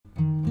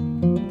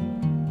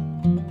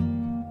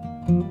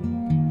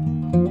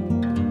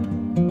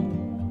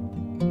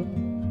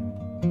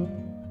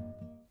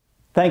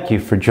Thank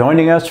you for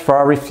joining us for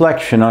our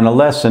reflection on a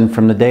lesson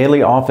from the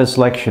Daily Office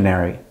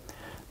Lectionary.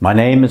 My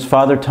name is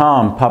Father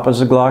Tom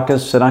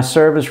Papazaglakis, and I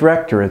serve as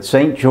rector at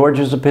St.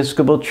 George's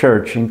Episcopal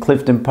Church in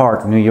Clifton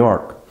Park, New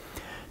York.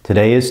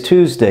 Today is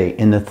Tuesday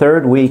in the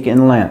third week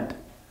in Lent.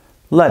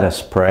 Let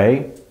us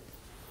pray.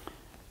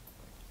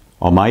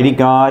 Almighty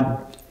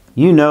God,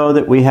 you know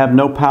that we have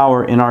no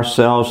power in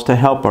ourselves to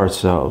help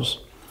ourselves.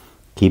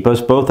 Keep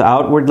us both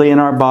outwardly in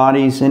our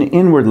bodies and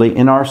inwardly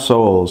in our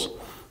souls,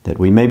 that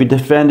we may be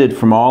defended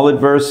from all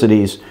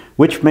adversities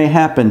which may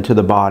happen to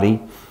the body,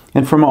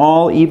 and from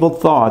all evil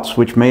thoughts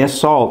which may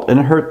assault and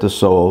hurt the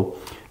soul,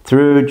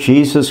 through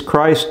Jesus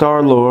Christ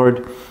our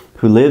Lord,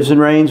 who lives and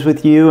reigns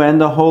with you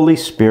and the Holy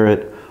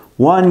Spirit,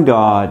 one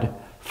God,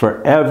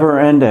 forever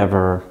and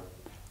ever.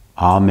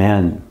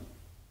 Amen.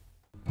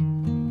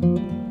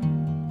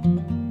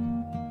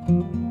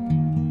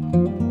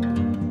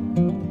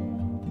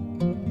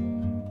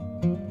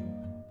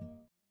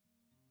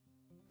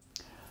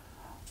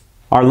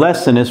 Our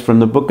lesson is from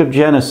the book of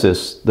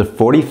Genesis, the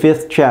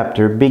 45th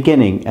chapter,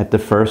 beginning at the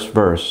first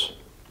verse.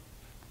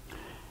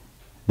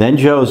 Then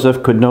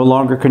Joseph could no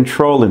longer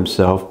control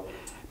himself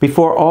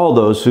before all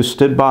those who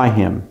stood by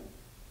him,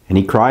 and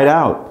he cried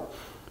out,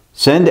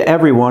 "Send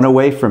everyone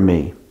away from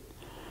me."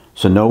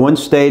 So no one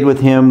stayed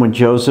with him when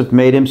Joseph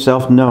made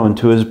himself known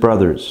to his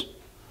brothers.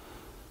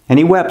 And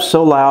he wept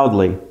so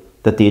loudly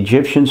that the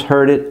Egyptians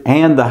heard it,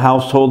 and the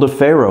household of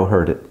Pharaoh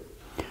heard it.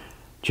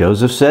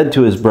 Joseph said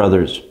to his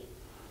brothers,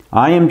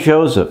 "I am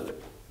Joseph.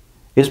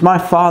 Is my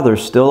father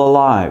still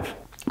alive?"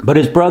 But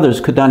his brothers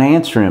could not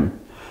answer him,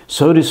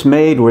 so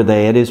dismayed were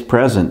they at his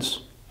presence.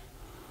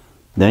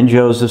 Then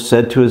Joseph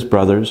said to his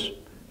brothers,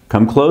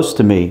 "Come close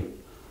to me."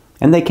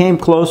 And they came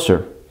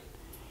closer.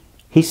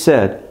 He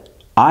said,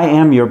 "I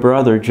am your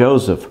brother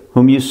Joseph,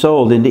 whom you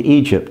sold into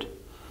Egypt.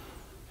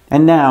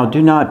 And now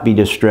do not be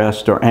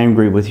distressed or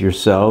angry with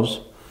yourselves,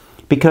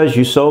 because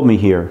you sold me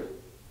here.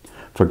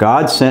 For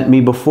God sent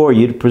me before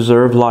you to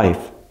preserve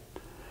life.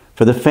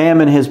 For the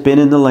famine has been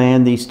in the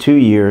land these 2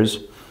 years,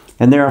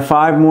 and there are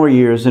 5 more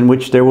years in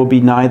which there will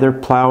be neither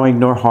plowing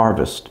nor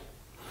harvest.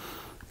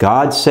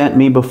 God sent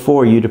me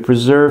before you to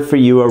preserve for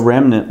you a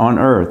remnant on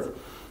earth,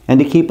 and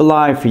to keep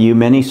alive for you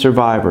many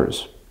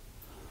survivors.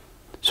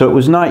 So it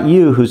was not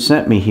you who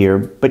sent me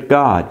here, but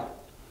God.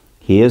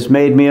 He has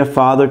made me a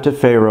father to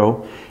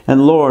Pharaoh,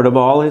 and lord of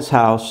all his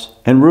house,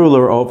 and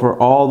ruler over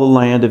all the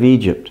land of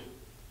Egypt.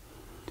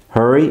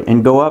 Hurry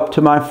and go up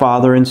to my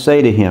father and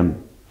say to him,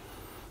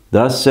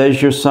 'Thus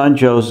says your son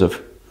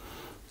Joseph,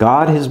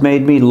 God has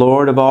made me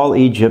Lord of all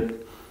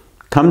Egypt.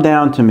 Come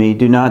down to me,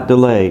 do not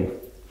delay.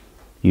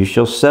 You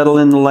shall settle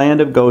in the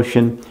land of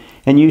Goshen,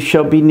 and you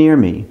shall be near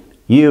me,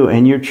 you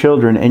and your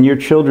children and your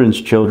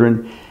children's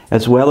children,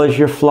 as well as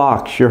your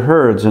flocks, your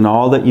herds, and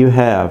all that you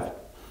have.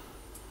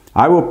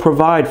 I will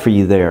provide for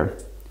you there,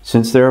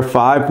 since there are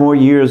 5 more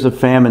years of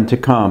famine to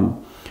come,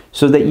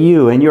 so that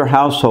you and your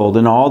household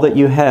and all that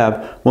you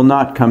have will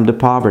not come to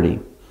poverty.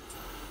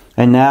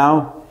 And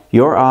now,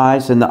 your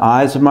eyes and the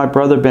eyes of my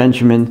brother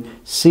Benjamin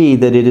see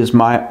that it is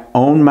my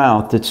own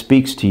mouth that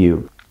speaks to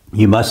you.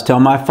 You must tell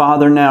my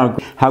father now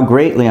how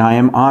greatly I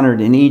am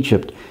honored in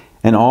Egypt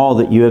and all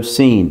that you have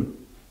seen.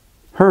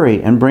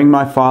 Hurry and bring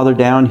my father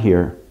down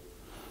here."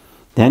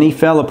 Then he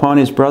fell upon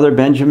his brother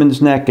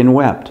Benjamin's neck and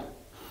wept,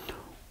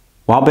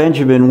 while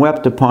Benjamin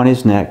wept upon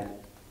his neck.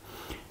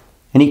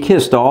 And he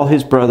kissed all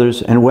his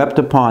brothers and wept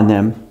upon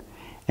them,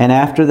 and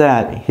after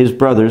that his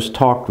brothers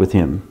talked with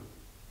him.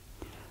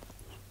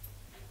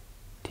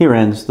 Here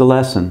ends the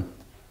lesson.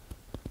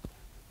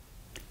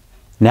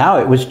 Now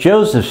it was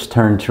Joseph's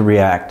turn to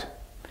react.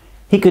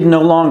 He could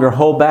no longer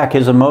hold back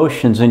his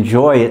emotions and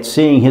joy at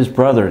seeing his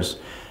brothers,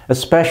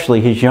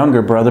 especially his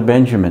younger brother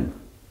Benjamin.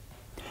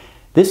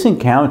 This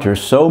encounter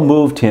so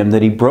moved him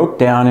that he broke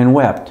down and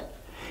wept.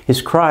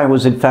 His cry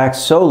was in fact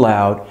so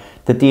loud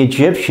that the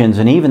Egyptians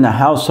and even the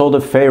household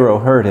of Pharaoh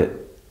heard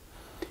it.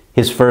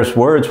 His first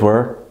words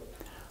were,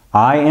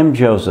 "I am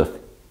Joseph.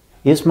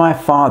 Is my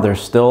father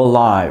still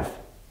alive?"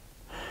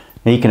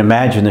 Now you can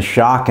imagine the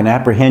shock and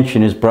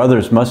apprehension his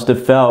brothers must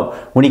have felt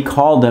when he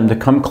called them to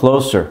come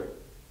closer.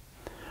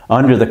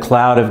 Under the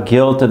cloud of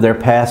guilt of their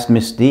past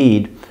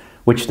misdeed,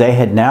 which they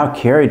had now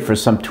carried for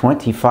some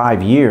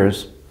 25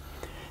 years,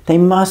 they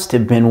must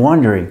have been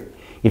wondering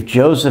if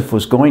Joseph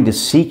was going to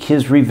seek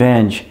his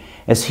revenge,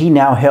 as he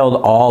now held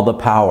all the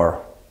power.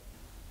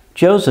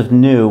 Joseph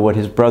knew what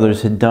his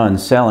brothers had done,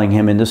 selling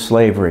him into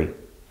slavery.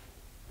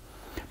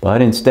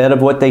 But instead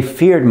of what they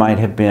feared might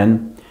have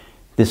been,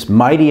 this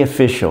mighty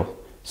official,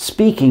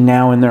 speaking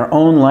now in their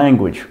own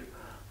language,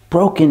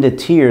 broke into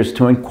tears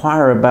to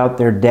inquire about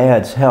their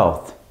dad's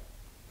health.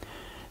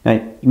 Now,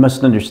 you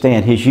must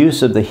understand, his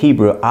use of the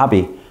Hebrew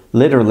Abi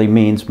literally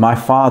means my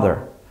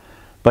father.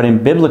 But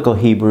in biblical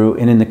Hebrew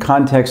and in the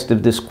context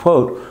of this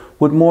quote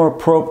would more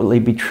appropriately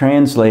be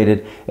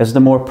translated as the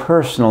more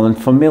personal and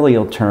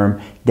familial term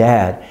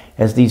dad,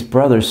 as these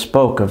brothers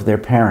spoke of their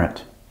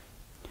parent.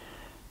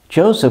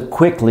 Joseph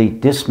quickly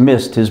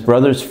dismissed his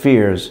brother's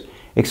fears,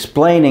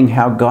 explaining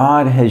how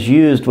God has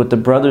used what the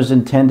brothers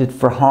intended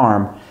for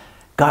harm.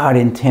 God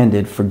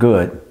intended for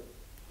good.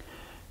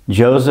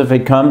 Joseph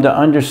had come to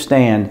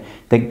understand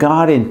that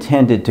God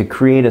intended to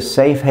create a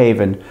safe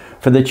haven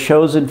for the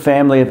chosen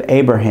family of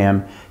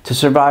Abraham to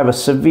survive a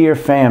severe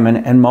famine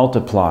and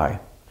multiply.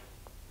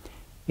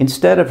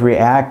 Instead of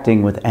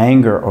reacting with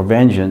anger or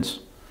vengeance,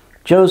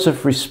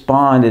 Joseph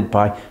responded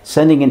by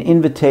sending an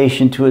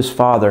invitation to his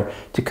father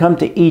to come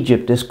to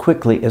Egypt as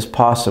quickly as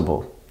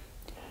possible.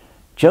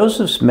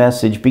 Joseph's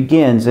message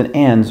begins and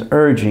ends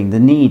urging the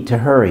need to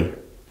hurry.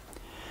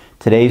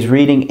 Today's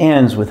reading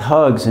ends with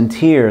hugs and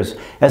tears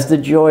as the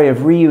joy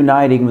of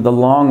reuniting with a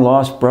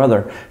long-lost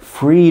brother,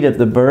 freed of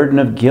the burden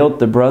of guilt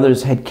the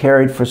brothers had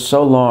carried for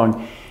so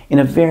long, in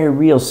a very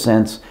real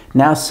sense,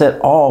 now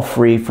set all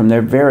free from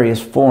their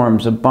various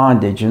forms of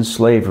bondage and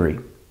slavery.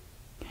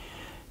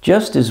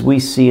 Just as we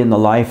see in the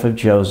life of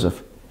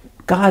Joseph,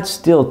 God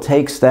still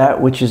takes that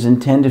which is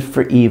intended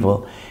for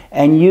evil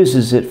and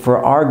uses it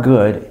for our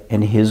good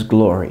and His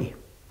glory.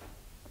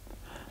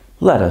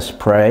 Let us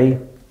pray.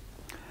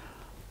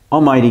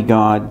 Almighty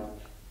God,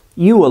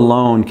 You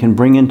alone can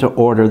bring into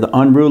order the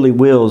unruly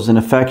wills and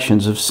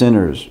affections of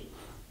sinners.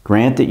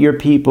 Grant that Your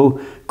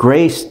people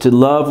grace to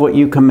love what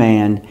You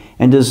command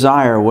and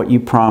desire what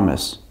You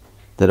promise,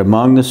 that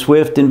among the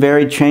swift and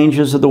varied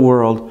changes of the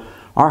world,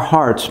 our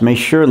hearts may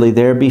surely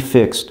there be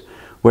fixed,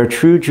 where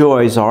true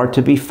joys are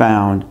to be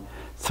found,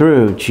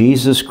 through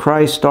Jesus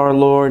Christ our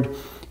Lord,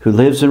 who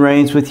lives and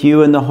reigns with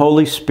You in the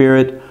Holy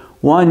Spirit,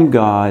 one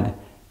God,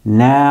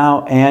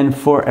 now and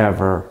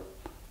forever.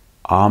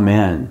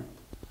 Amen.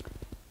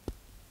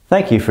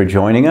 Thank you for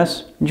joining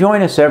us.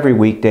 Join us every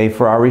weekday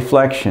for our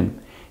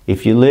reflection.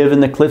 If you live in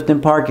the Clifton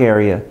Park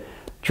area,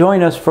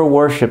 join us for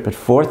worship at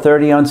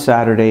 4:30 on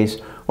Saturdays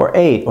or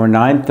 8 or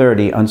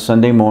 9:30 on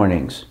Sunday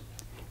mornings.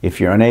 If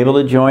you're unable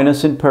to join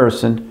us in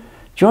person,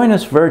 join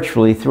us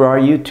virtually through our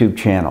YouTube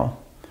channel.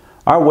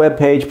 Our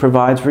webpage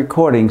provides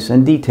recordings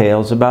and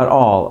details about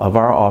all of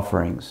our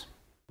offerings.